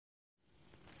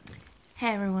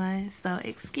Hey everyone, so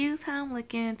excuse how I'm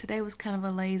looking. Today was kind of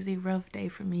a lazy, rough day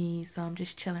for me, so I'm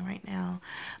just chilling right now.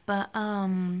 But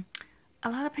a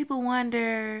lot of people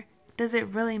wonder, does it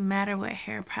really matter what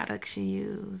hair products you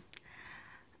use?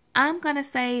 I'm gonna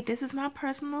say this is my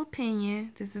personal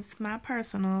opinion. This is my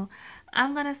personal.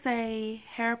 I'm gonna say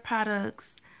hair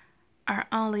products are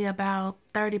only about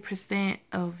 30%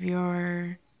 of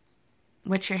your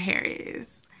what your hair is.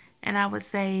 And I would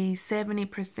say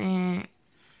 70%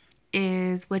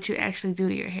 is what you actually do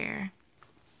to your hair.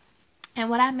 And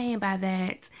what I mean by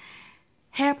that,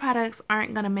 hair products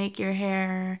aren't going to make your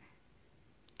hair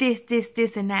this,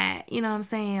 and that. You know what I'm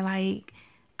saying? Like,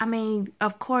 I mean,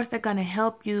 of course, they're going to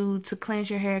help you to cleanse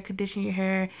your hair, condition your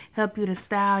hair, help you to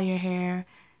style your hair.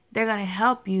 They're going to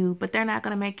help you, but they're not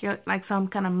going to make your, like, some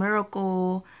kind of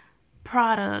miracle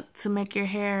product to make your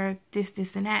hair this,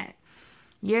 and that.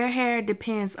 Your hair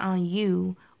depends on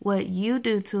you, what you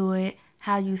do to it,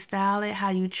 how you style it,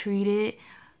 how you treat it.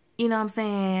 You know what I'm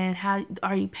saying? How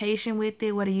are you patient with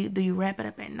it? What do you wrap it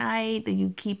up at night? Do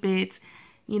you keep it,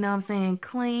 you know what I'm saying,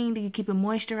 clean? Do you keep it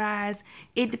moisturized?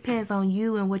 It depends on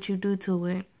you and what you do to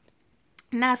it.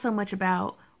 Not so much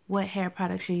about what hair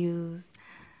products you use.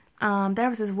 There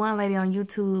was this one lady on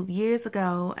YouTube years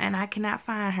ago, and I cannot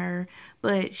find her,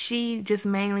 but she just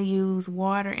mainly used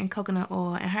water and coconut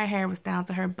oil, and her hair was down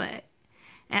to her butt.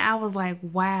 And I was like,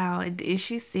 wow, is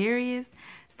she serious?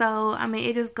 So, I mean,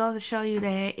 it just goes to show you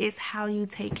that it's how you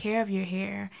take care of your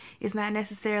hair. It's not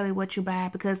necessarily what you buy,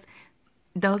 because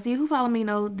those of you who follow me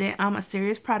know that I'm a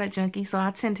serious product junkie, so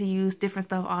I tend to use different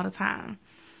stuff all the time.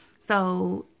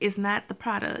 So, it's not the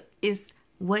product. It's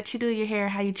what you do to your hair,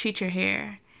 how you treat your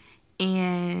hair.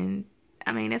 And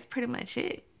I mean, that's pretty much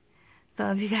it. So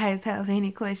if you guys have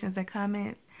any questions or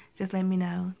comments, just let me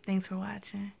know. Thanks for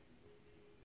watching.